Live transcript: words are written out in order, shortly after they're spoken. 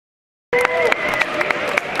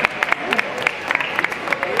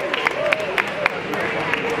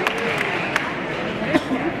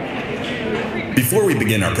Before we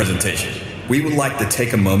begin our presentation, we would like to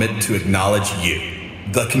take a moment to acknowledge you,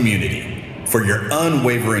 the community, for your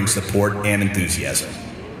unwavering support and enthusiasm.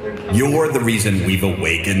 You're the reason we've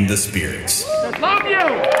awakened the spirits. Love you!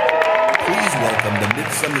 Please welcome the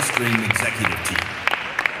Midsummer Stream executive team.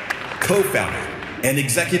 Co-founder and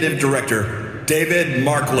executive director, David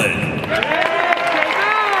Marklin.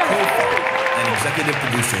 Co-founder and executive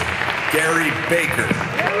producer, Gary Baker.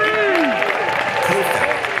 Co-founder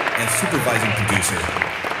and supervising producer,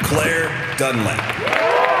 Claire Dunlap.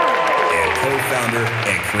 And co-founder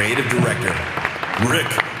and creative director, Rick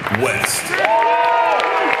West.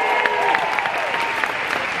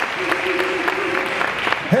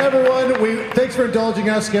 Hey everyone, thanks for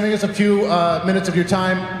indulging us, giving us a few minutes of your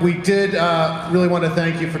time. We did really want to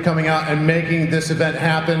thank you for coming out and making this event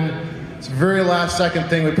happen. It's a very last second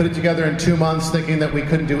thing. We put it together in 2 months thinking that we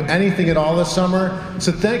couldn't do anything at all this summer.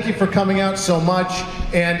 So thank you for coming out so much.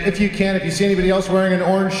 And if you can, if you see anybody else wearing an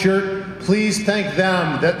orange shirt, please thank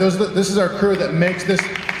them. This is our crew that makes this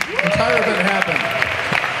entire event happen.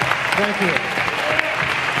 Thank you.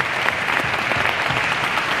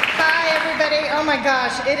 Oh my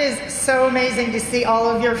gosh, it is so amazing to see all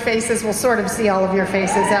of your faces. We'll sort of see all of your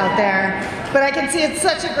faces out there. But I can see it's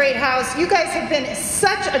such a great house. You guys have been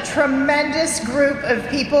such a tremendous group of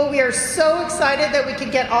people. We are so excited that we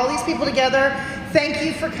could get all these people together. Thank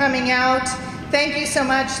you for coming out. Thank you so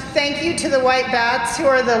much. Thank you to the White Bats, who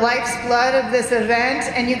are the life's blood of this event.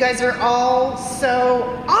 And you guys are all so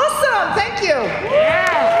awesome. Thank you.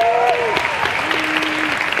 Yeah.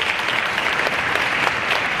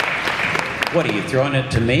 What are you throwing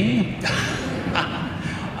it to me?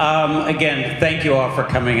 Again, thank you all for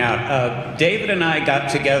coming out. David and I got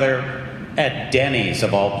together at Denny's,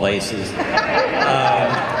 of all places,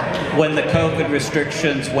 when the COVID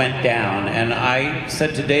restrictions went down. And I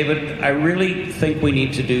said to David, I really think we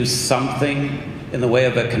need to do something in the way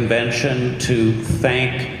of a convention to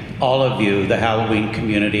thank all of you, the Halloween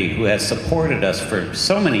community, who has supported us for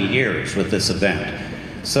so many years with this event.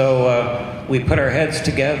 So we put our heads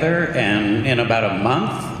together, and in about a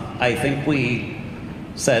month, I think we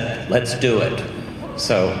said, let's do it.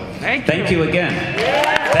 So thank you again.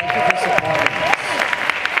 Thank you for supporting us.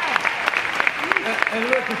 And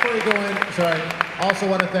Rick, before you go in, sorry, I also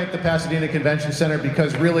want to thank the Pasadena Convention Center,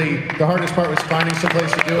 because really the hardest part was finding some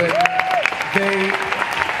place to do it.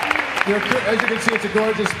 As you can see, it's a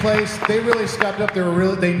gorgeous place. They really stepped up.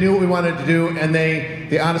 They knew what we wanted to do, and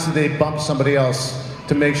they honestly, they bumped somebody else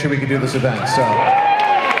to make sure we could do this event. So.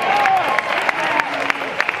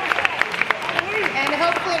 And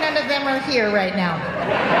hopefully none of them are here right now.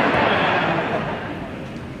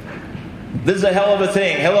 This is a hell of a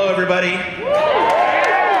thing. Hello, everybody.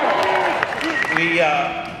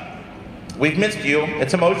 We've missed you.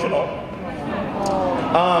 It's emotional.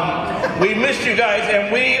 We missed you guys,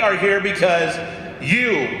 and we are here because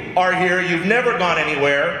you are here. You've never gone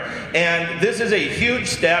anywhere, and this is a huge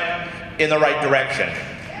step in the right direction.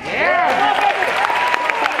 Yeah.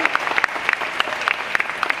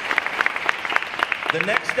 The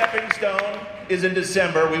next stepping stone is in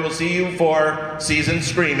December. We will see you for season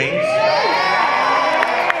screenings.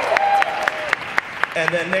 And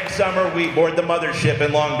then next summer we board the mothership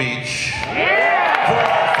in Long Beach for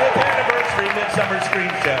our 5th anniversary Midsummer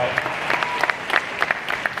Scream Show.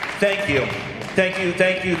 Thank you. Thank you,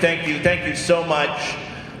 thank you, thank you, thank you so much.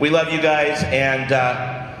 We love you guys, and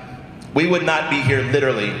we would not be here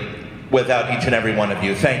literally without each and every one of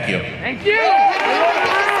you. Thank you. Thank you.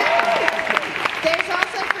 There's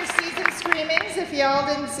also for season screenings, if y'all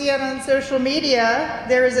didn't see it on social media,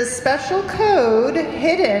 there is a special code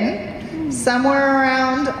hidden somewhere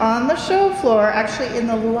around on the show floor, actually in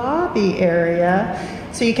the lobby area,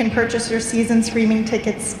 so you can purchase your season screaming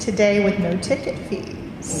tickets today with no ticket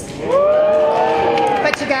fees.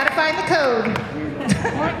 But you gotta find the code.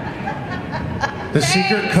 The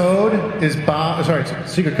secret code is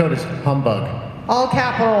secret code is humbug. All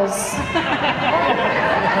capitals.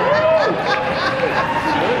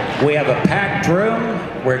 We have a packed room.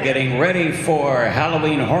 We're getting ready for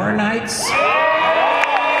Halloween Horror Nights.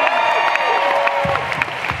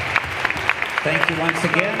 Thank you once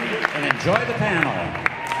again, and enjoy the panel.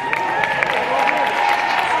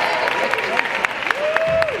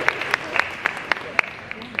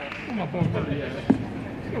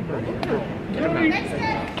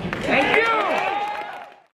 Thank you.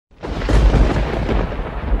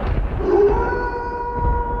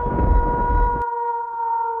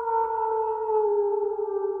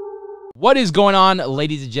 What is going on,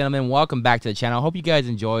 ladies and gentlemen? Welcome back to the channel. I hope you guys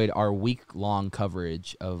enjoyed our week-long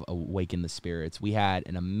coverage of Awaken the Spirits. We had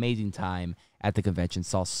an amazing time at the convention,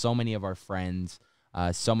 saw so many of our friends,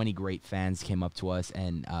 So many great fans came up to us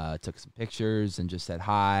and took some pictures and just said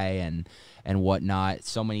hi and whatnot.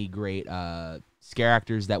 So many great scare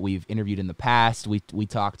actors that we've interviewed in the past. We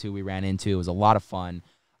talked to, we ran into. It was a lot of fun.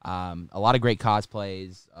 A lot of great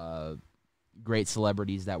cosplays, great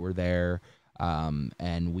celebrities that were there.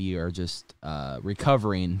 And we are just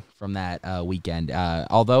recovering from that weekend.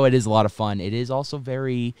 Although it is a lot of fun, it is also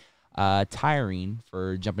very tiring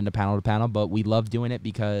for jumping to panel, but we love doing it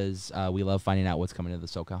because we love finding out what's coming to the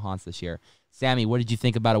SoCal Haunts this year. Sammy, what did you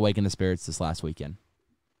think about Awaken the Spirits this last weekend?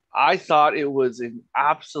 I thought it was an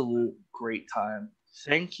absolute great time.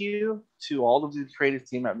 Thank you to all of the creative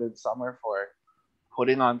team at Midsummer for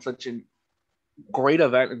putting on such a great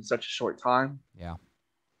event in such a short time. Yeah.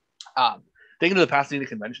 Thank you to the Pasadena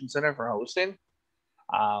Convention Center for hosting.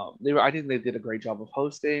 I think they did a great job of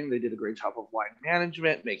hosting. They did a great job of line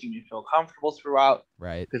management, making me feel comfortable throughout.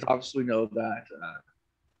 Right. Because obviously we know that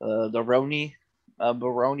Baroni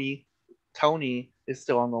Tony is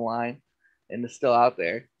still on the line and is still out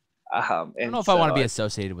there. I don't know if I want to be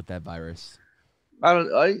associated with that virus. I don't.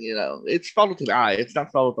 It's spelled with an I. It's not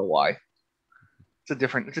spelled with a Y. It's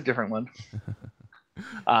a different one.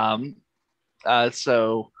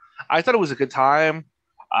 So I thought it was a good time.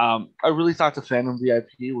 I really thought the Phantom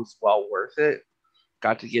VIP was well worth it.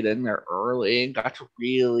 Got to get in there early and got to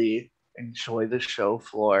really enjoy the show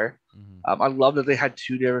floor. I love that they had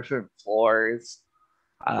 2 different floors.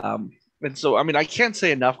 And so, I mean, I can't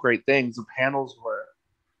say enough great things. The panels were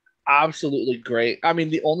absolutely great. I mean,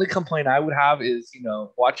 the only complaint I would have is,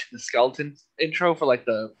 watching the skeleton intro for like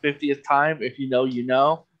the 50th time. If you know, you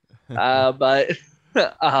know. But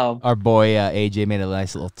our boy AJ made a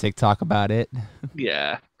nice little TikTok about it.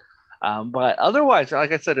 Yeah. But otherwise,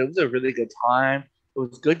 like I said, it was a really good time. It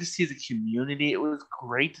was good to see the community. It was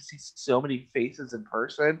great to see so many faces in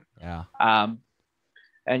person. Yeah.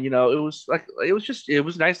 And it was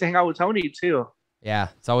nice to hang out with Tony too. Yeah,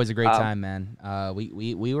 it's always a great time, man.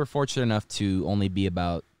 We were fortunate enough to only be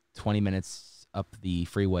about 20 minutes up the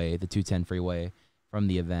freeway, the 210 freeway from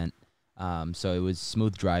the event. So it was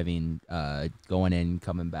smooth driving, going in,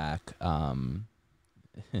 coming back.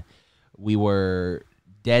 We were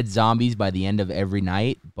dead zombies by the end of every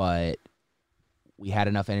night, but we had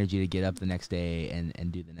enough energy to get up the next day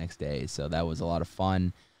and do the next day. So that was a lot of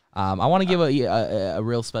fun. I want to give a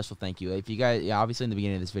real special thank you. If you guys, obviously in the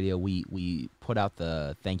beginning of this video, we put out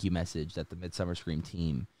the thank you message that the Midsummer Scream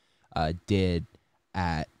team did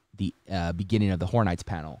at the beginning of the Horror Nights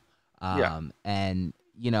panel. And,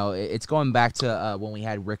 it's going back to when we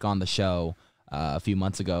had Rick on the show a few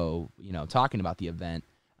months ago, talking about the event.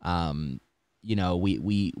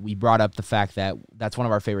 We brought up the fact that that's one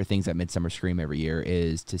of our favorite things at Midsummer Scream every year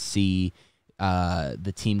is to see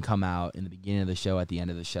the team come out in the beginning of the show, at the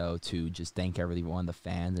end of the show, to just thank everyone, the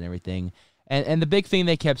fans and everything. And the big thing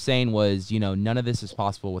they kept saying was, none of this is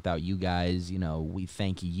possible without you guys. We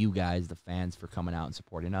thank you guys, the fans, for coming out and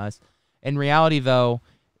supporting us. In reality, though,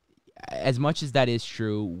 as much as that is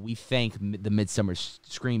true, we thank the Midsummer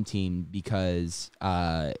Scream team because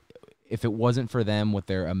if it wasn't for them with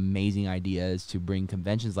their amazing ideas to bring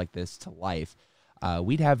conventions like this to life,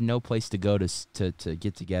 we'd have no place to go to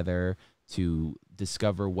get together, to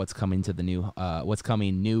discover what's coming to the what's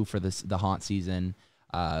coming new for the haunt season,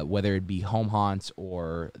 whether it be home haunts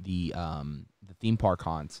or the theme park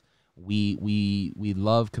haunts. We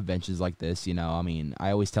love conventions like this.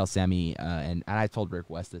 I always tell Sammy and I told Rick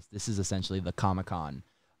West this is essentially the Comic-Con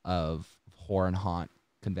of horror and haunt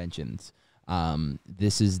conventions.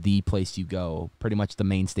 This is the place you go. Pretty much the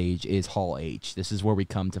main stage is Hall H. This is where we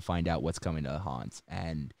come to find out what's coming to haunts.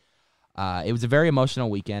 And it was a very emotional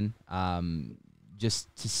weekend.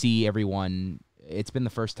 Just to see everyone. It's been the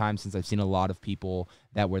first time since I've seen a lot of people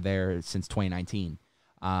that were there since 2019.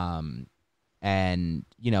 And,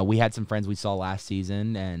 we had some friends we saw last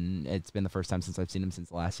season, and it's been the first time since I've seen them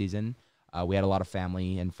since last season. We had a lot of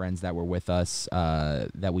family and friends that were with us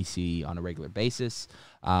that we see on a regular basis.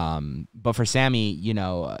 But for Sammy,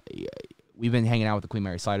 we've been hanging out with the Queen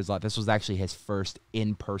Mary Sliders a lot. This was actually his first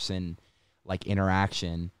in-person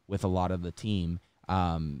interaction with a lot of the team.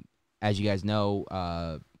 As you guys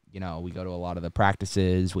know, we go to a lot of the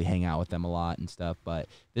practices, we hang out with them a lot and stuff, but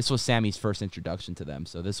this was Sammy's first introduction to them.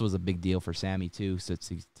 So this was a big deal for Sammy too, so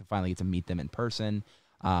to finally get to meet them in person.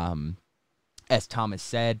 As Thomas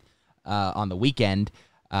said on the weekend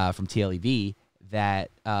from TLEV, that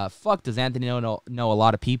fuck does Anthony know a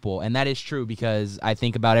lot of people, and that is true because I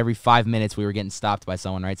think about every 5 minutes we were getting stopped by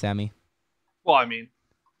someone, right, Sammy? Well, I mean,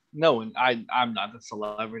 no, I'm not a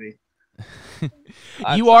celebrity.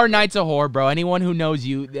 You are Knights of Horror, bro. Anyone who knows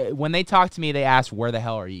you, when they talk to me, they ask, "Where the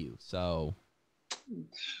hell are you?" So,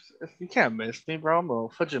 You can't miss me, bro. I'm a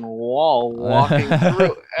fudging wall walking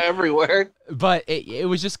through everywhere. But it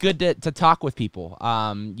was just good to talk with people.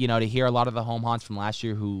 You know, to hear a lot of the home haunts from last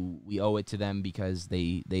year, who we owe it to them because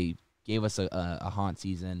they gave us a haunt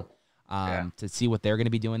season. To see what they're going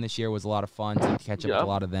to be doing this year was a lot of fun. To catch up with a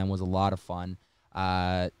lot of them was a lot of fun.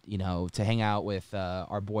 You know, to hang out with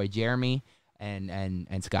our boy Jeremy and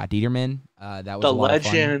Scott Dieterman. That was the a lot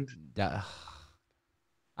legend. Of fun.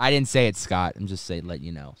 I didn't say it's Scott. I'm just saying, let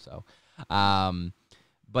you know. So,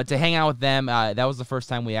 but to hang out with them, that was the first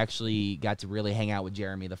time we actually got to really hang out with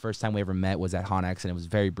Jeremy. The first time we ever met was at HauntX, and it was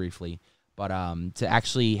very briefly. But to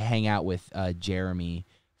actually hang out with Jeremy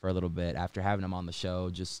for a little bit after having him on the show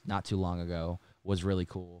just not too long ago was really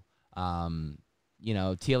cool. You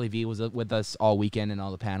know, TLEV was with us all weekend in all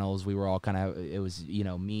the panels. We were all kind of, it was, you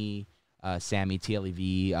know, me, Sammy,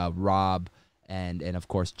 TLEV, Rob, and of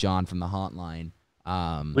course John from the Hauntline.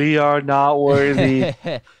 We are not worthy.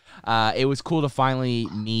 It was cool to finally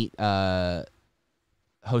meet Josue's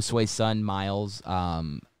son, Miles.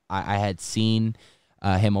 I had seen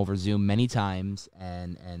him over Zoom many times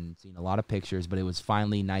and seen a lot of pictures, but it was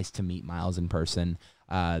finally nice to meet Miles in person.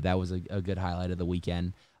 That was a good highlight of the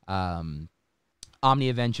weekend. Omni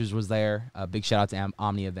Adventures was there. Big shout out to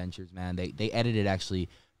Omni Adventures, man. They edited actually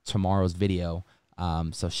tomorrow's video.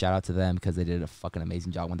 So shout out to them because they did a fucking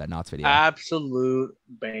amazing job with that Knott's video. Absolute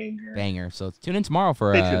banger. So tune in tomorrow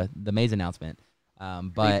for the Maze announcement.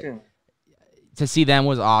 But to see them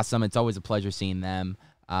was awesome. It's always a pleasure seeing them.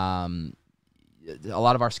 A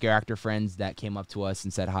lot of our Scare Actor friends that came up to us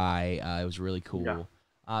and said hi. It was really cool.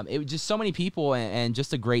 Yeah. It was just so many people and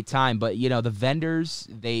just a great time. But, you know, the vendors,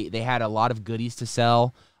 they had a lot of goodies to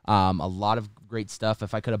sell, a lot of great stuff.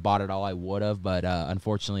 If I could have bought it all, I would have. But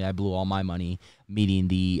unfortunately, I blew all my money meeting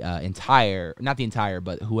the not the entire,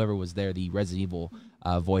 but whoever was there, the Resident Evil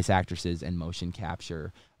voice actresses and motion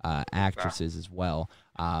capture actresses as well.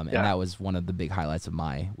 And that was one of the big highlights of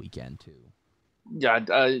my weekend, too. Yeah,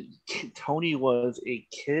 Tony was a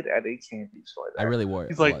kid at a candy store there. I really was.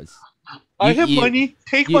 He's like, I have money.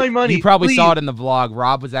 Take my money. You probably please. saw it in the vlog.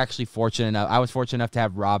 Rob was actually fortunate enough. I was fortunate enough to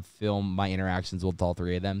have Rob film my interactions with all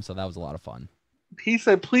three of them, so that was a lot of fun. He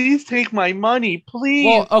said, please take my money, please.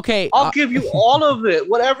 Well, okay. I'll give you all of it.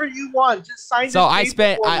 Whatever you want. Just sign it. So I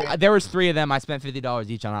spent, there was three of them. I spent $50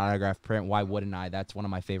 each on autograph print. Why wouldn't I? That's one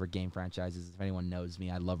of my favorite game franchises. If anyone knows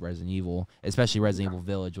me, I love Resident Evil, especially Resident Evil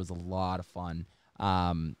Village was a lot of fun.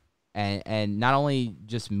 And not only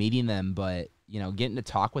just meeting them, but, you know, getting to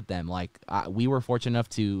talk with them. Like, we were fortunate enough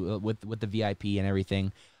to, with the VIP and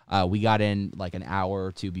everything, we got in like an hour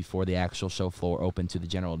or two before the actual show floor opened to the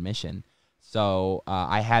general admission. So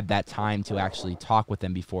I had that time to actually talk with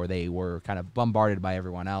them before they were kind of bombarded by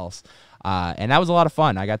everyone else. And that was a lot of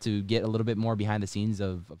fun. I got to get a little bit more behind the scenes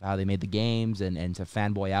of how they made the games and to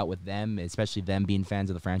fanboy out with them, especially them being fans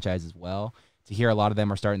of the franchise as well. To hear a lot of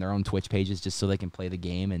them are starting their own Twitch pages just so they can play the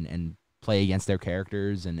game and play against their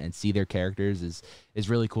characters and see their characters is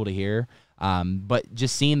really cool to hear. But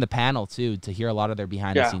just seeing the panel, too, to hear a lot of their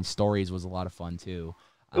behind-the-scenes stories was a lot of fun, too.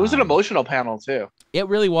 It was an emotional panel, too. It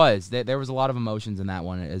really was. There was a lot of emotions in that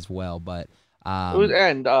one as well. But I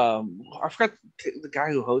forgot the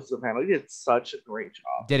guy who hosted the panel. He did such a great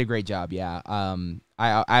job. Did a great job, yeah.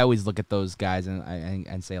 I always look at those guys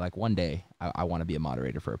and say, like, one day I want to be a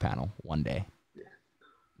moderator for a panel. One day.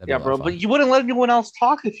 Yeah, bro, but you wouldn't let anyone else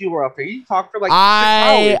talk if you were up there. You talk for like 6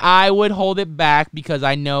 hours. I would hold it back because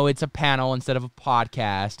I know it's a panel instead of a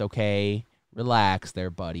podcast, okay? Relax there,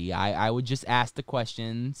 buddy. I would just ask the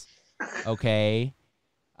questions, okay?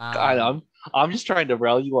 I'm just trying to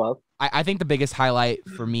rile you up. I think the biggest highlight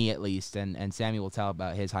for me, at least, and Sammy will tell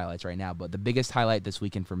about his highlights right now, but the biggest highlight this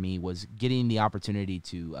weekend for me was getting the opportunity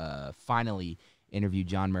to finally interview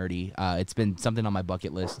John Murdy. It's been something on my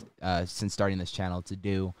bucket list since starting this channel to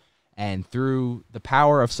do, and through the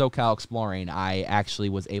power of SoCal Exploring, I actually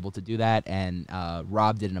was able to do that, and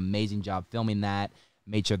Rob did an amazing job filming that,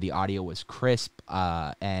 made sure the audio was crisp,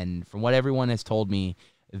 and from what everyone has told me,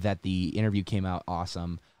 that the interview came out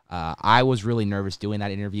awesome. I was really nervous doing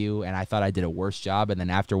that interview, and I thought I did a worse job, and then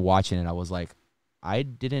after watching it, I was like, I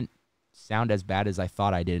didn't sound as bad as I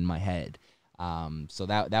thought I did in my head. So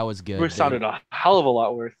that was good. You sounded a hell of a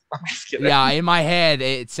lot worse. I'm just kidding. Yeah, in my head,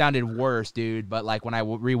 it sounded worse, dude, but like when I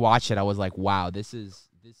rewatched it, I was like, wow, this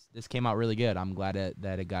came out really good. I'm glad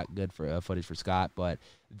that it got good for footage for Scott, but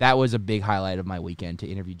that was a big highlight of my weekend to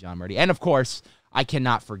interview John Murdy. And of course, I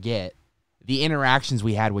cannot forget the interactions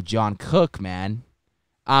we had with John Cook, man.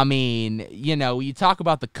 I mean, you know, you talk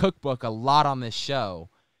about the cookbook a lot on this show,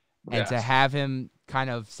 and to have him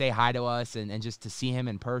kind of say hi to us and just to see him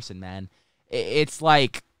in person, man, it's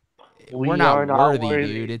like we're not worthy,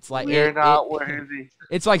 dude. It's like we're not worthy.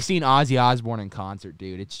 It's like seeing Ozzy Osbourne in concert,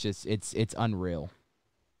 dude. It's just it's unreal.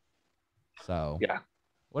 So yeah.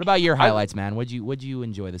 What about your highlights, man? What'd you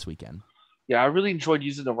enjoy this weekend? Yeah, I really enjoyed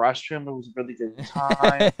using the restroom. It was a really good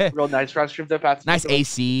time. Real nice restroom. That nice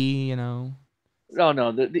AC, you know.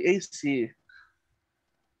 No, the AC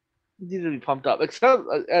needed to be pumped up, except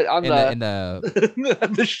on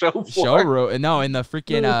the show floor. Showroom. No, in the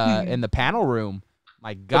freaking in the panel room.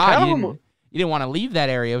 My God, you didn't want to leave that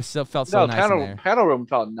area. It still felt so nice in there. Panel room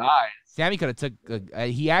felt nice. Sammy could have took.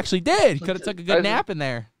 He actually did. Could have took a good nap in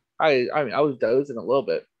there. I mean, I was dozing a little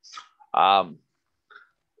bit.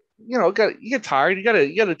 You know, you get tired. You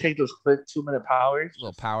gotta take those quick 2-minute powers. A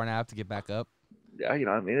little power nap to get back up. Yeah, you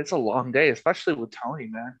know what I mean? It's a long day, especially with Tony,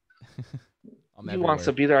 man. He everywhere. wants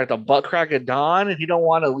to be there at the butt crack of dawn, and he don't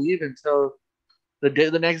want to leave until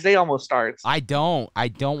the next day almost starts. I don't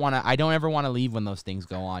ever want to leave when those things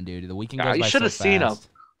go on, dude. The weekend goes by so fast. You should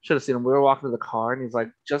have seen him. We were walking to the car, and he's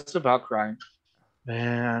like just about crying.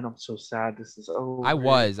 Man, I'm so sad. This is over.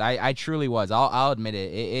 I truly was. I'll admit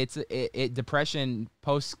it. It's depression,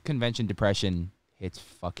 post-convention depression hits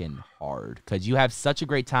fucking hard because you have such a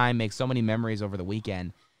great time, make so many memories over the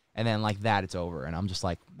weekend, and then like that, it's over. And I'm just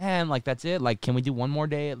like, man, like that's it. Like, can we do one more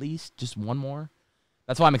day at least? Just one more.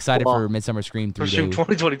 That's why I'm excited for Midsummer Scream 3 days.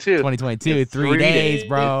 2022. 2022, 3 days,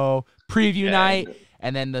 bro. Preview night,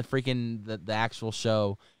 and then the freaking the actual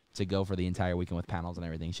show to go for the entire weekend with panels and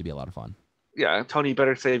everything. Should be a lot of fun. Yeah, Tony,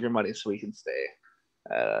 better save your money so we can stay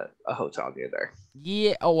at a hotel near there.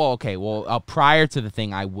 Yeah. Oh, well, okay. Well, prior to the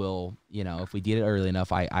thing, I will, you know, if we did it early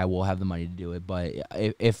enough, I will have the money to do it. But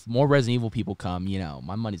if more Resident Evil people come, you know,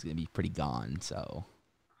 my money's going to be pretty gone, so.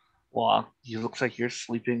 Well, it looks like you're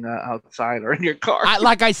sleeping outside or in your car.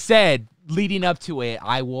 Like I said, leading up to it,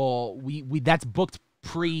 I will, that's booked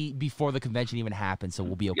before the convention even happens, so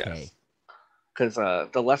we'll be okay. Because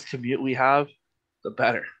the less commute we have, the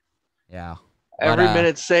better. Yeah. Every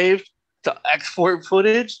minute saved to export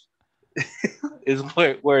footage is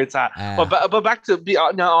where it's at. But back to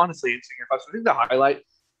honestly answering your question, I think the highlight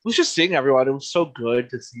was just seeing everyone. It was so good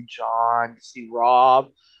to see John, to see Rob,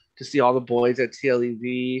 to see all the boys at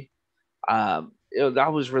TLEV.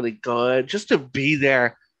 That was really good. Just to be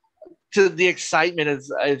there, to the excitement as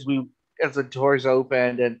the doors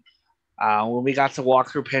opened and when we got to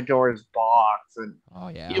walk through Pandora's box, and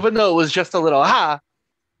even though it was just a little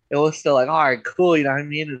it was still like, all right, cool, you know what I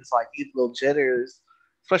mean? It's like these little jitters,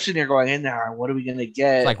 especially when you're going in there. What are we gonna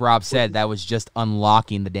get? It's like Rob said, that was just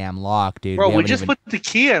unlocking the damn lock, dude. Bro, we just put the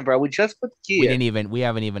key in, bro. We just put the key in. We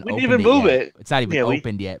haven't even move it. It's not even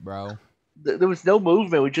opened yet, bro. There was no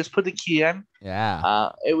movement. We just put the key in.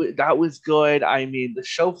 Yeah. That was good. I mean, the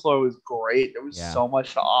show floor was great. There was so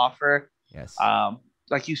much to offer. Yes.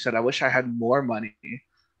 Like you said, I wish I had more money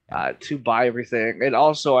to buy everything, and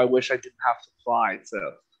also I wish I didn't have to fly.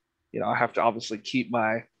 So, you know, I have to obviously keep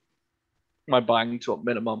my buying to a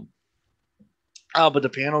minimum. But the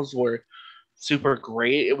panels were super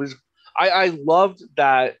great. It was. I loved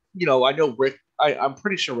that. You know, I know Rick. I'm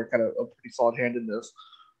pretty sure Rick had a pretty solid hand in this.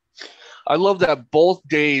 I love that both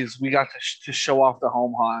days we got to show off the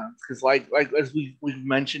home haunts because, like as we've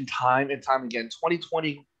mentioned time and time again,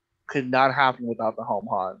 2020 could not happen without the home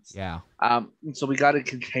haunts. Yeah. And so we got to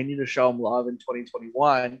continue to show them love in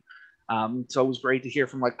 2021. So it was great to hear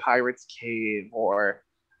from like Pirates Cave or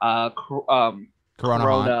Corona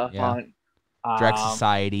Haunt, Drex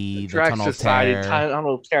Society, the Tunnel of Terror.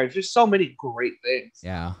 Tunnel of Terror. There's so many great things.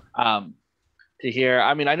 Yeah. To hear.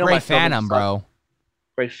 I mean, I know Grey Phantom, bro.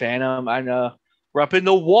 Grey Phantom. I know. We're up in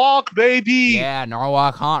the walk, baby. Yeah,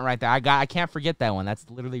 Norwalk Haunt right there. I can't forget that one. That's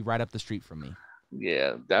literally right up the street from me.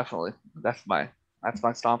 Yeah, definitely. That's my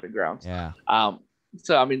stomping grounds. Yeah.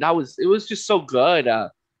 So I mean, it was just so good.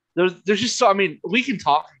 There's just so, I mean, we can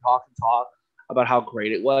talk about how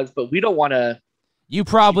great it was, but we don't want to. You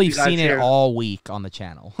probably have seen it all week on the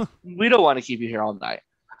channel. We don't want to keep you here all night.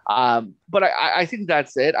 But I think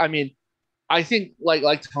that's it. I mean, I think like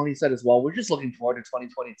Tony said as well, we're just looking forward to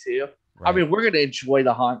 2022. Right. I mean, we're gonna enjoy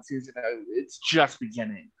the haunt season. It's just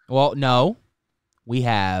beginning. Well, no, we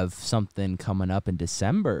have something coming up in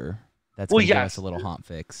December. That's going to give us a little haunt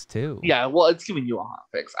fix, too. Yeah, well, it's giving you a haunt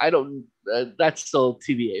fix. I don't... that's still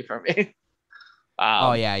TBA for me.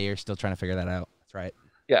 Oh, yeah, you're still trying to figure that out. That's right.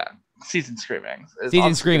 Yeah, Season Screamings.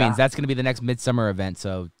 Season Screamings. That's going to be the next Midsummer event,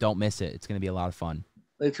 so don't miss it. It's going to be a lot of fun.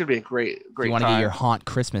 It's going to be a great if you want to get your haunt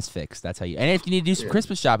Christmas fix, that's how you... And if you need to do some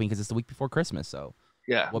Christmas shopping, because it's the week before Christmas, so...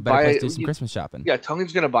 Yeah. What better place to do some Christmas shopping? Yeah,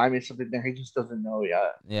 Tony's going to buy me something that he just doesn't know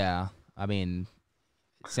yet. Yeah, I mean...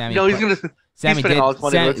 Sammy, Sammy spending all his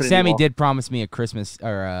money on Resident Sammy Evil. did promise me a Christmas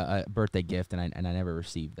or a birthday gift, and I never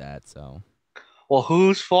received that. So, Well,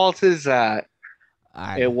 whose fault is that?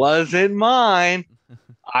 It wasn't mine.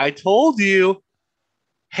 I told you,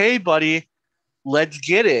 hey, buddy, let's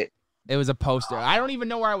get it. It was a poster. I don't even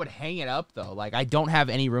know where I would hang it up though. Like I don't have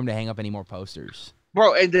any room to hang up any more posters.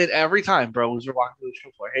 Bro, and then every time, bro, was walking to the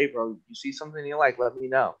show floor, hey, bro, you see something you like, let me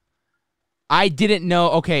know. I didn't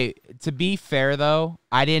know. Okay, to be fair though,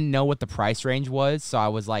 I didn't know what the price range was, so I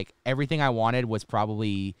was like, everything I wanted was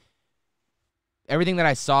probably everything that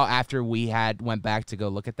I saw after we went back to go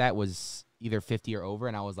look at that was either 50 or over,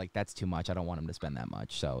 and I was like, that's too much. I don't want him to spend that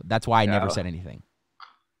much. So that's why I never said anything.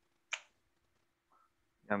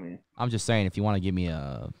 I mean, I'm just saying, if you want to give me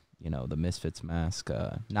the Misfits mask,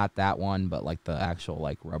 not that one, but like the actual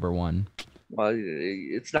like rubber one. Well,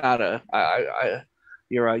 it's not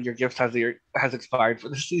your gift has expired for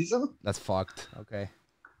this season. That's fucked. Okay.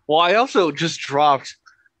 Well, I also just dropped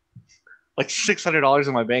like $600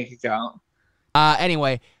 in my bank account.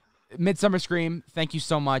 Anyway, Midsummer Scream, thank you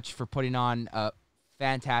so much for putting on a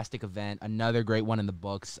fantastic event. Another great one in the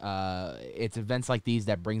books. It's events like these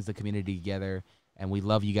that brings the community together, and we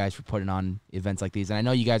love you guys for putting on events like these. And I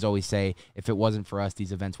know you guys always say, if it wasn't for us,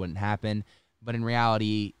 these events wouldn't happen. But in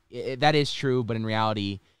reality, that is true. But in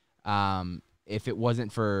reality, if it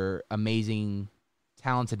wasn't for amazing,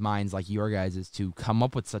 talented minds like your guys' to come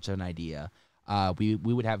up with such an idea, we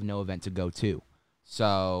would have no event to go to.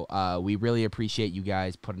 So we really appreciate you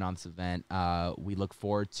guys putting on this event. We look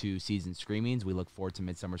forward to Season Screamings. We look forward to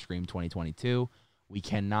Midsummer Scream 2022. We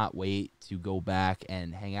cannot wait to go back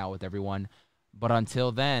and hang out with everyone. But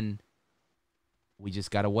until then, we just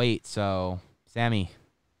got to wait. So, Sammy,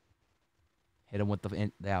 hit him with the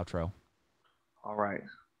outro. All right.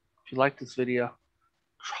 If you like this video,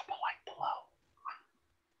 drop a like below.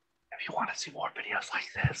 If you want to see more videos like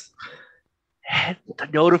this, hit the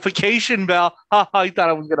notification bell. I thought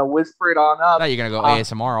I was going to whisper it on up. I thought you were going to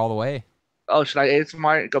go ASMR all the way. Oh, should I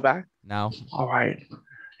ASMR go back? No. All right.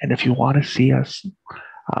 And if you want to see us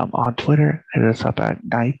on Twitter, hit us up at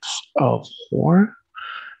Knights of Horror.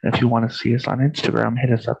 And if you want to see us on Instagram, hit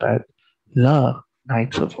us up at The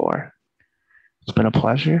Knights of Horror. It's been a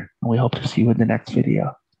pleasure, and we hope to see you in the next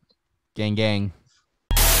video. Gang, gang.